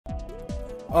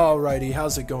Alrighty,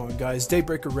 how's it going, guys?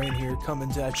 Daybreaker Rein here,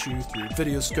 coming at you through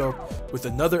Videoscope with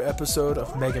another episode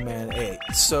of Mega Man 8.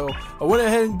 So, I went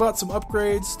ahead and bought some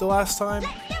upgrades the last time,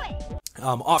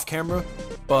 off camera,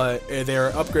 but there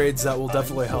are upgrades that will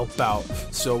definitely help out.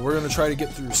 So we're going to try to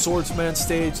get through Swordsman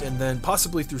stage, and then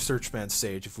possibly through Searchman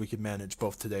stage, if we can manage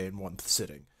both today in one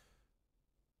sitting.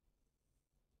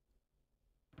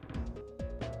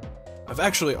 I've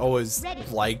actually always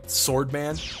liked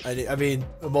Swordman. I mean,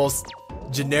 the most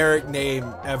generic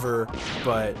name ever,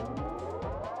 but...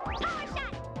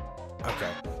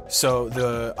 Okay. So,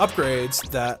 the upgrades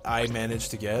that I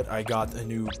managed to get, I got a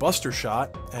new Buster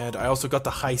Shot, and I also got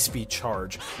the high-speed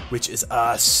charge, which is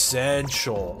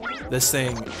essential. This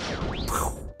thing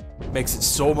makes it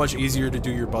so much easier to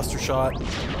do your Buster Shot.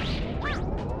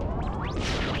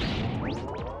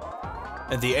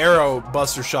 And the Arrow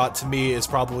Buster Shot, to me, is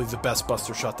probably the best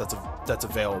Buster Shot that's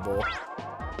available.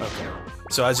 Okay.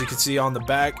 So as you can see on the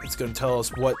back, it's going to tell us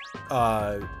what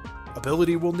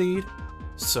ability we'll need.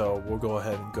 So we'll go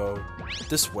ahead and go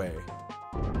this way.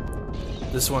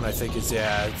 This one, I think, is,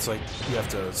 yeah, it's like you have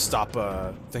to stop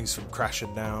things from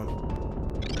crashing down.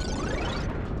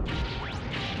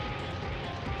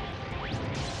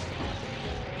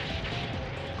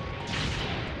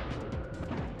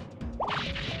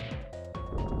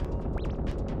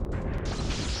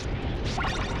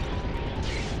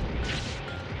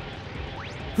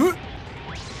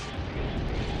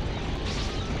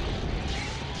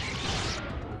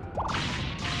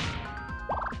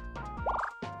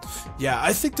 Yeah,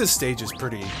 I think this stage is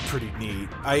pretty neat.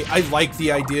 I like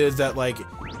the idea that, like,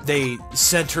 they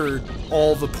centered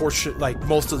all the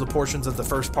most of the portions of the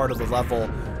first part of the level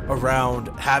around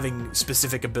having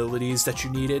specific abilities that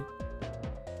you needed.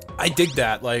 I dig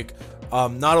that. Like,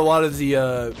 not a lot of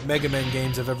the Mega Man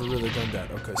games have ever really done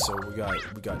that. Okay, so we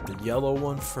got the yellow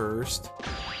one first.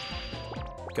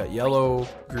 We got yellow,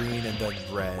 green, and then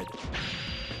red.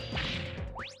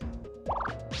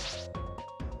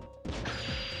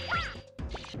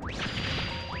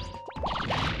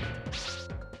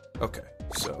 Okay,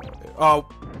 so... Oh!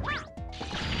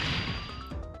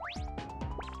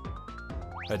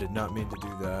 I did not mean to do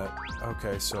that.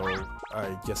 Okay, so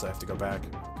I guess I have to go back.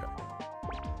 Okay.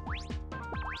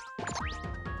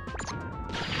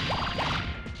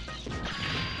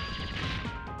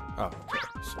 Oh, okay.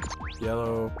 So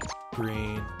yellow,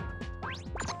 green,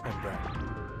 and red.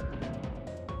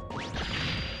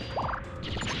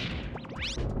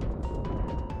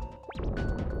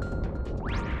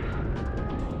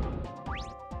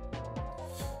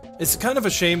 It's kind of a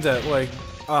shame that, like,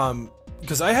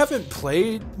 because I haven't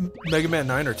played Mega Man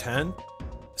 9 or 10,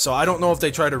 so I don't know if they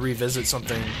try to revisit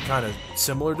something kind of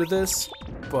similar to this,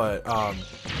 but,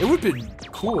 it would have been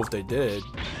cool if they did.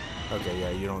 Okay,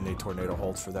 yeah, you don't need Tornado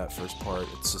Hold for that first part,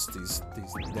 it's just these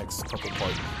next couple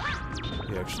parts.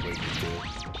 You actually need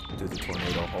to do the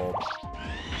Tornado Hold.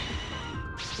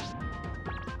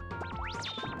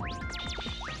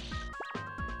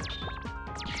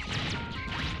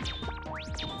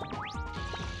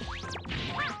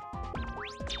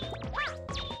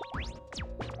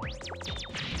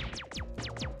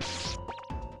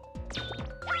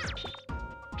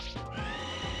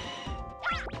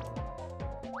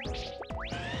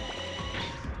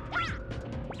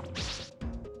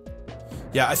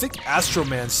 Yeah, I think Astro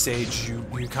Man stage, you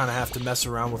kind of have to mess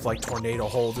around with, like, Tornado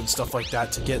Hold and stuff like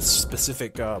that to get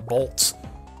specific bolts.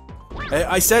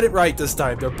 I said it right this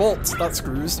time. They're bolts, not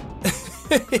screws.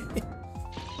 Okay,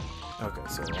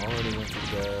 so I already went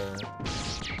through there.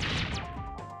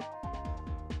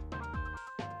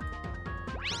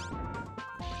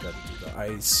 Gotta do the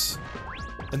ice.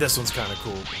 And this one's kind of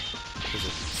cool, because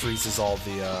it freezes all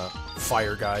the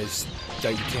fire guys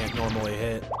that you can't normally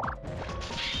hit.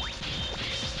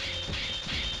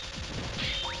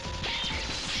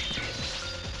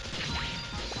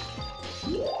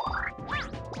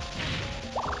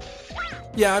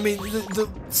 Yeah, I mean,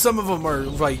 some of them are,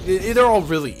 like, they're all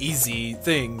really easy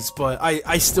things, but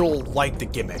I still like the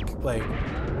gimmick. Like,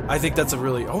 I think that's a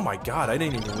really... Oh my god, I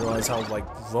didn't even realize how, like,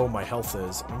 low my health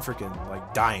is. I'm freaking,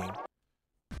 like, dying.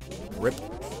 Rip.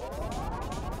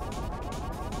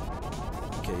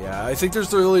 Okay, yeah, I think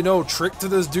there's really no trick to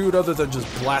this dude other than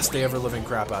just blast the ever-living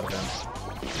crap out of him.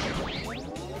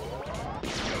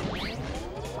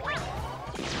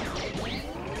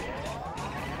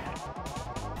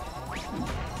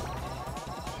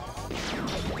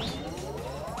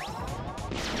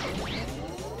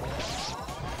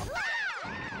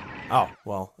 Oh,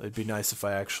 well, it'd be nice if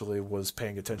I actually was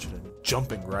paying attention and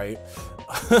jumping right.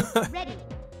 Ready.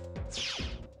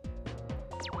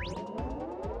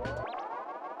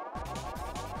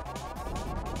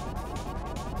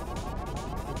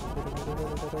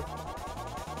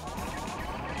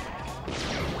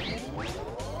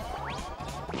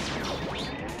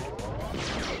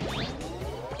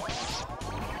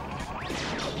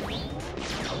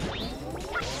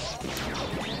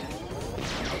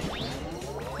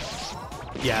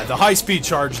 Yeah, the high-speed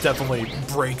charge definitely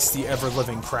breaks the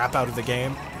ever-living crap out of the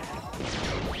game.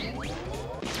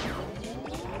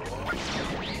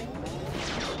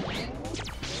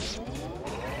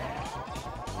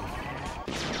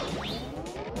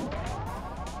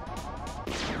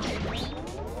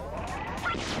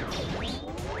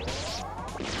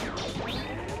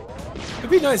 It'd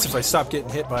be nice if I stopped getting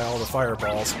hit by all the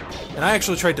fireballs. And I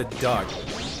actually tried to duck.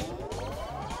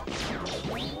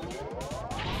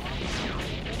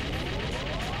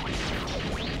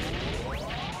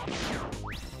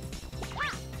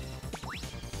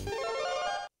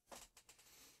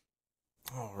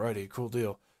 Alrighty, cool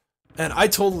deal. And I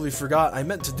totally forgot, I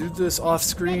meant to do this off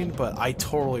screen, but I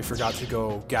totally forgot to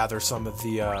go gather some of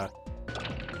the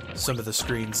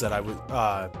screens that I would,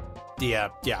 yeah,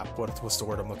 what's the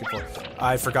word I'm looking for?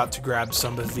 I forgot to grab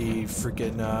some of the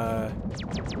freaking,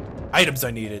 items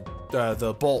I needed.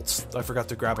 The bolts, I forgot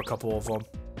to grab a couple of them.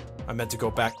 I meant to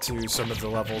go back to some of the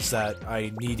levels that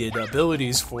I needed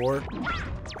abilities for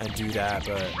and do that,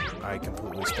 but I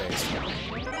completely spaced.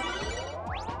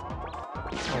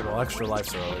 Oh, well, extra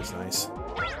lives are always nice.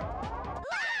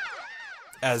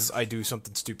 As I do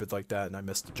something stupid like that and I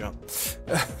missed the jump.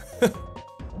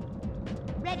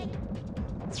 Ready.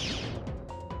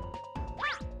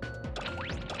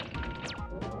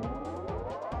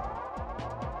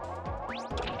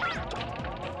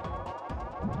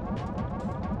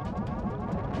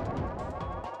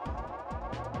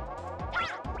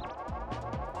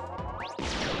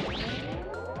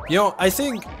 You know, I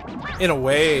think, in a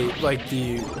way, like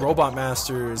the Robot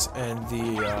Masters and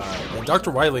the and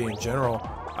Dr. Wily in general,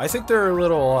 I think they're a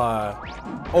little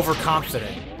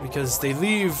overconfident because they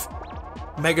leave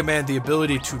Mega Man the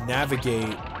ability to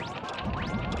navigate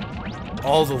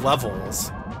all the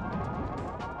levels,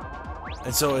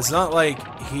 and so it's not like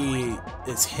he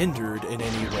is hindered in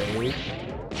any way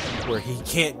where he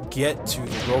can't get to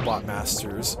the Robot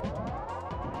Masters.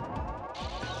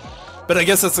 But I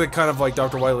guess that's kind of like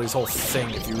Dr. Wily's whole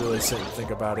thing, if you really sit and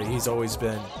think about it. He's always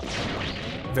been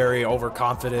very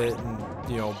overconfident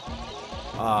and, you know,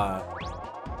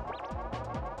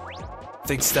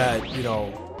 thinks that, you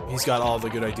know, he's got all the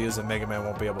good ideas and Mega Man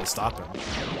won't be able to stop him.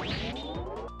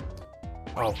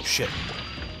 Oh, shit.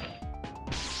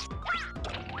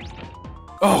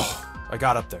 Oh, I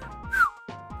got up there.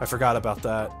 I forgot about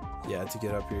that. Yeah, to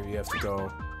get up here, you have to go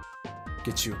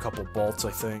get you a couple bolts,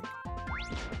 I think.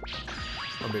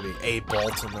 Or maybe a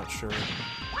bolt, I'm not sure.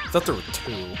 I thought there were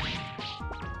two.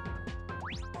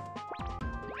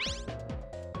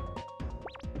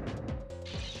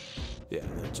 Yeah,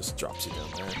 and it just drops you down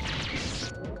there.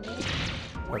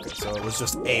 Okay, so it was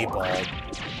just a ball.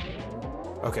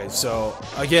 Okay, so,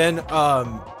 again,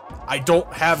 I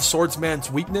don't have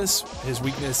Swordsman's weakness. His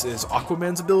weakness is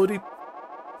Aquaman's ability.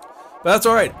 But that's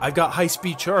alright, I've got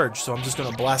high-speed charge, so I'm just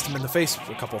gonna blast him in the face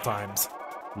a couple times.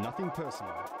 Nothing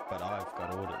personal, but I've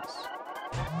got orders.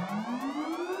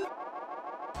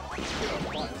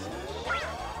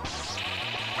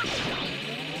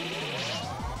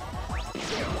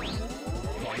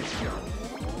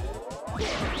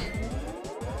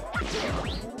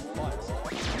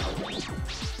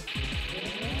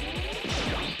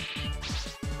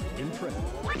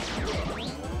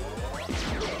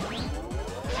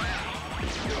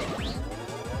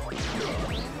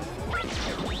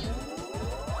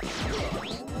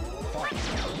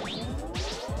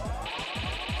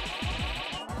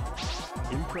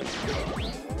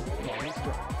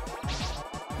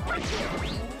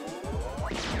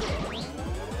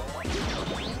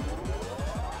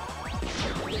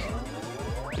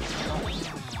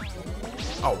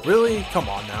 Oh, really? Come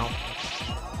on now.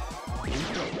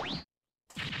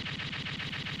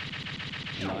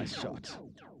 Nice shot.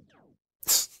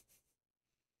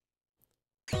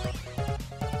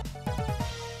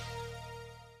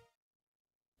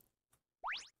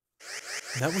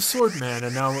 That was Swordman,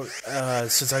 and now,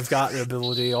 since I've got the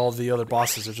ability, all the other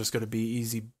bosses are just going to be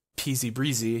easy peasy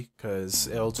breezy, because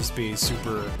it'll just be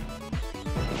super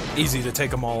easy to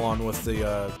take them all on with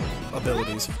the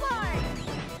abilities.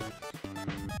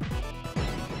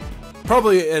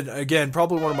 Probably, and again,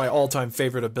 probably one of my all-time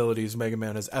favorite abilities Mega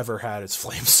Man has ever had is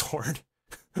Flame Sword.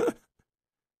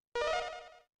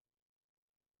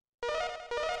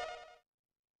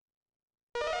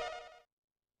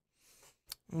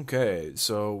 Okay,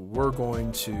 so we're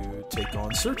going to take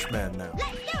on Searchman now.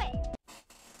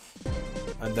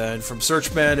 And then from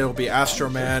Searchman, it'll be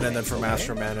Astroman, and then from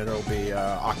Astroman, it'll be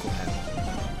Aquaman.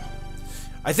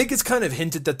 I think it's kind of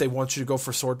hinted that they want you to go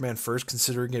for Swordman first,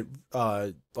 considering it,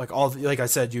 like I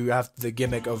said, you have the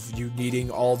gimmick of you needing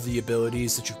all the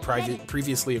abilities that you've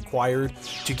previously acquired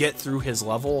to get through his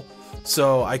level.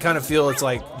 So I kind of feel it's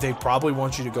like they probably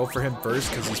want you to go for him first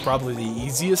because he's probably the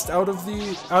easiest out of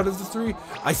the three.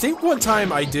 I think one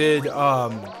time I did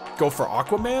go for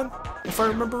Aquaman, if I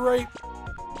remember right.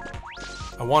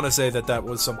 I want to say that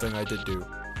was something I did do.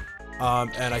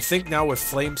 And I think now with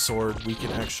Flame Sword, we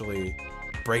can actually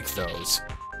break those.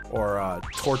 Or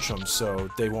torch them so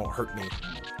they won't hurt me.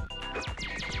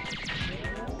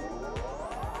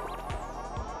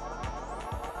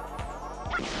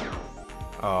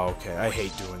 Oh, okay. I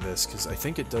hate doing this, because I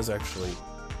think it does actually...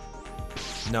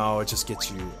 No, it just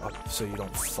gets you up so you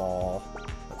don't fall.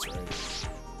 That's right.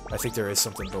 I think there is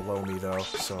something below me, though,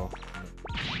 so...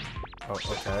 Oh,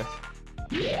 okay.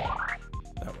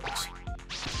 That works.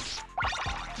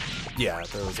 Yeah,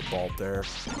 there was a bulb there.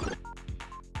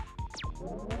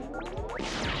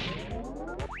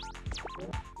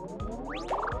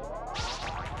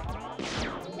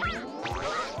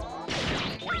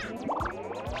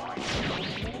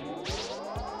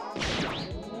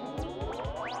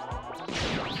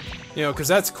 You know, because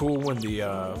that's cool when the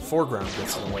foreground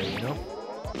gets in the way, you know?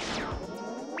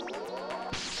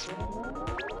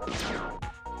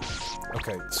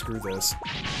 Okay, screw this.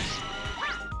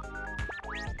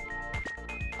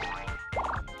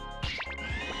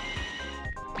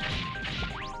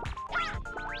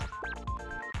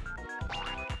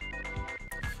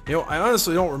 You know, I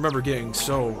honestly don't remember getting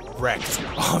so wrecked,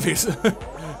 obviously.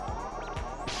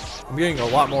 I'm getting a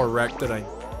lot more wrecked than I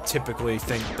typically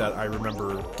think that I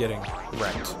remember getting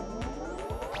wrecked.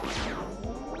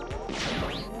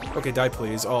 Okay, die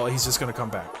please. Oh, he's just gonna come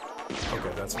back.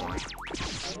 Okay, that's fine.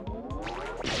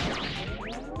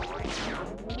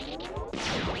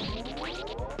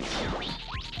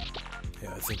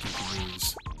 Yeah, I think you can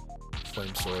use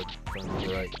Flame Sword, if I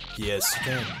remember right. Yes, you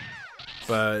can.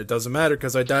 But it doesn't matter,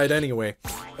 because I died anyway.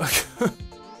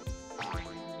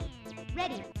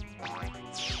 Ready.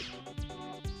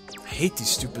 I hate these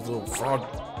stupid little frog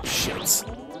shits.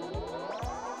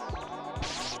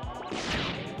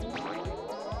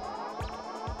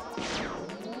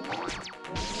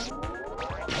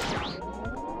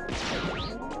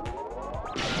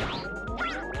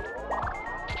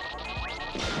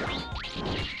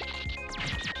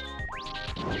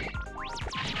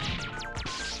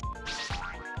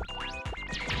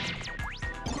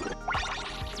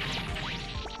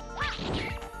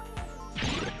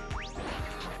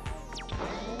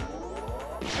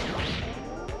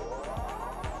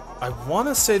 I want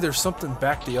to say there's something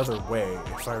back the other way,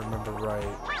 if I remember right.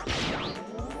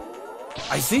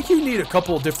 I think you need a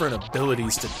couple different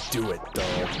abilities to do it,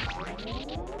 though.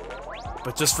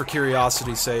 But just for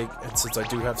curiosity's sake, and since I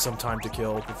do have some time to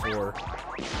kill before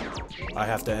I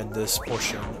have to end this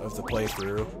portion of the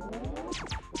playthrough.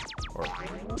 Or...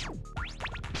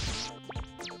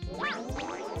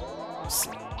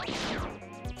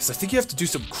 Because I think you have to do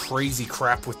some crazy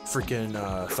crap with freaking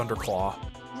Thunderclaw.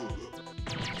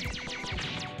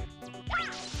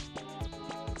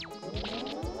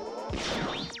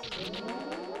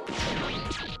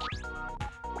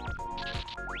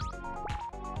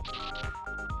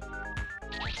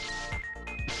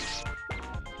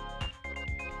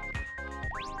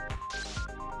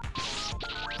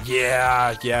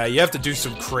 Yeah, you have to do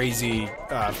some crazy,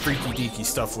 freaky-deaky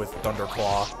stuff with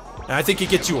Thunderclaw. And I think it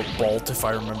gets you a bolt, if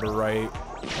I remember right.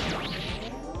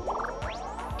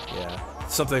 Yeah,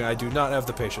 something I do not have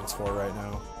the patience for right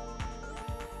now.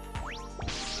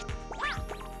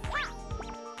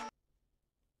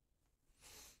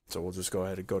 So we'll just go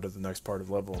ahead and go to the next part of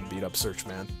the level and beat up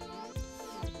Searchman.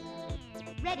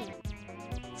 Ready.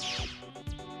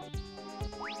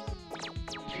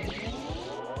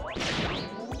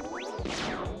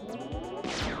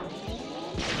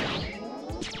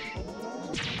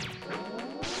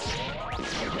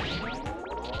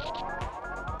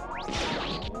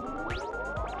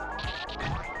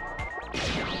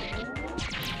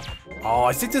 Oh,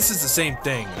 I think this is the same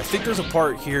thing. I think there's a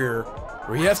part here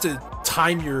where you have to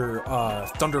time your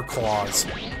Thunderclaws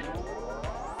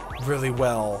really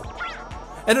well.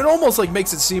 And it almost like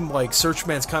makes it seem like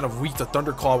Searchman's kind of weak to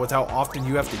Thunderclaw with how often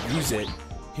you have to use it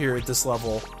here at this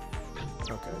level.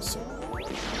 Okay, so...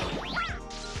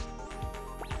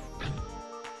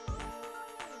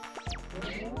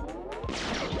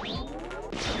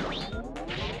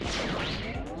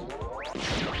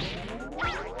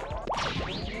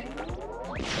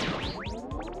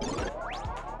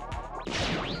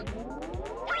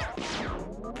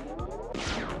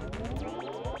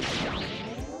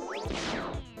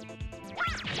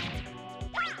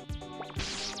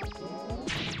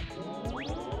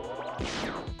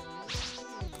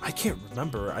 can't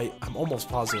remember. I'm almost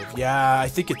positive. Yeah, I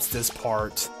think it's this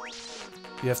part.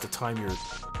 You have to time your...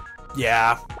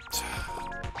 Yeah.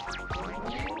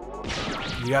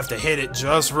 You have to hit it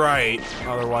just right,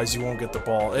 otherwise you won't get the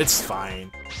ball. It's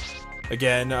fine.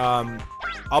 Again,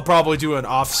 I'll probably do an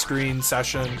off-screen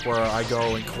session where I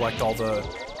go and collect all the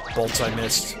bolts I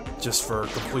missed just for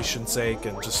completion's sake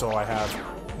and just so I have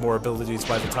more abilities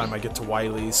by the time I get to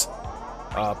Wily's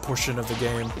portion of the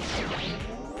game.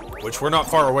 Which we're not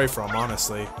far away from,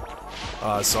 honestly.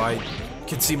 So I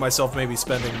can see myself maybe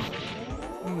spending...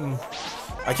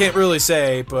 I can't really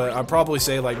say, but I'd probably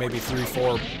say like maybe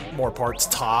 3-4 more parts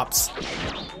tops.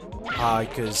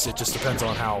 Because it just depends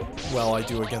on how well I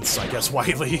do against, I guess,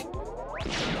 Wily.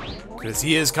 Because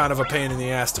he is kind of a pain in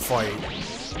the ass to fight.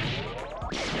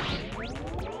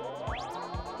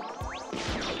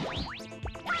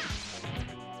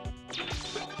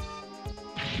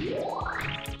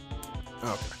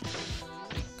 Okay.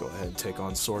 Go ahead and take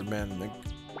on Swordman and then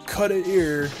cut it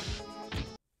here.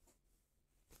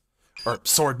 Or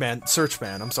Swordman,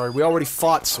 Searchman, I'm sorry. We already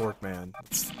fought Swordman.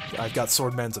 I've got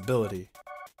Swordman's ability.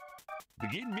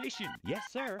 Begin mission. Yes,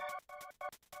 sir.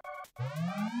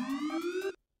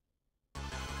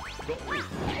 Go.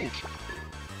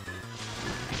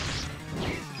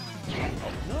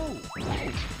 Oh no.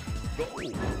 Go.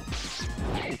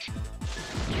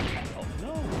 Oh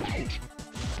no.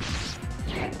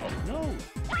 Oh no.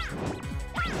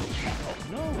 Oh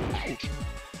no.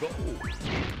 Go.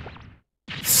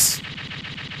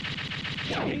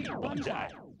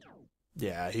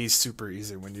 Yeah, he's super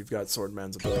easy when you've got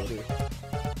Swordman's ability.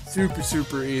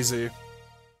 Super easy.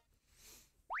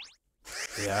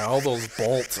 Yeah, all those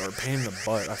bolts are a pain in the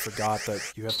butt. I forgot that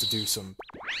you have to do some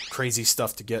crazy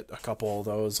stuff to get a couple of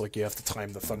those. Like, you have to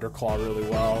time the Thunderclaw really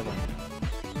well.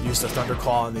 And use the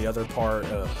Thunderclaw in the other part.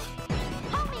 Ugh.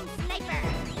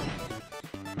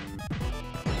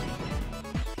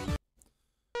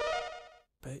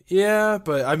 Yeah,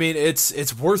 but I mean,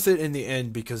 it's worth it in the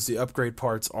end because the upgrade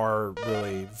parts are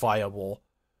really viable,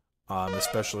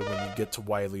 especially when you get to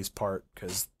Wily's part,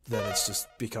 because then it just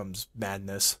becomes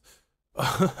madness.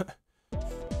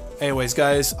 Anyways,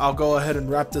 guys, I'll go ahead and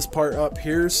wrap this part up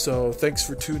here, so thanks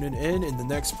for tuning in. In the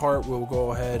next part, we'll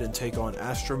go ahead and take on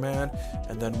Astro Man,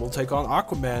 and then we'll take on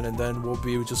Aquaman, and then we'll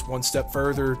be just one step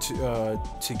further to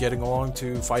getting along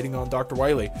to fighting on Dr.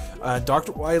 Wily.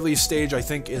 Dr. Wily's stage, I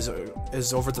think, is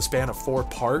over the span of 4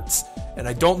 parts, and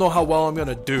I don't know how well I'm going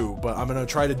to do, but I'm going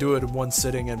to try to do it in one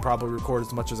sitting and probably record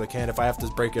as much as I can. If I have to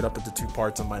break it up into 2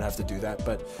 parts, I might have to do that.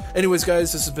 But anyways,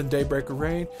 guys, this has been Daybreaker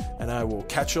Rein, and I will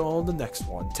catch you all in the next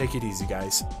one. Take it easy,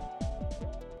 guys.